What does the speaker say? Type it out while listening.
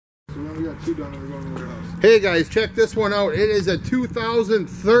we got two down there going to the warehouse. Hey guys, check this one out. It is a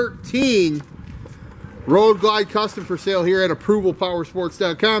 2013 Road Glide Custom for sale here at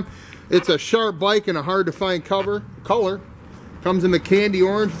ApprovalPowersports.com. It's a sharp bike in a hard to find color. Comes in the candy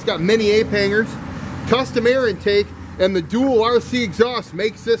orange. It's got mini ape hangers, custom air intake, and the dual RC exhaust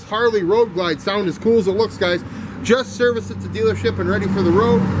makes this Harley Road Glide sound as cool as it looks, guys. Just serviced at the dealership and ready for the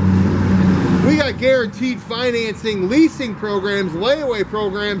road. We got guaranteed financing, leasing programs, layaway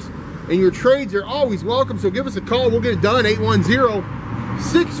programs, and your trades are always welcome. So give us a call. We'll get it done.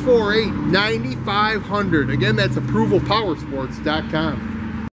 810-648-9500. Again, that's ApprovalPowersports.com.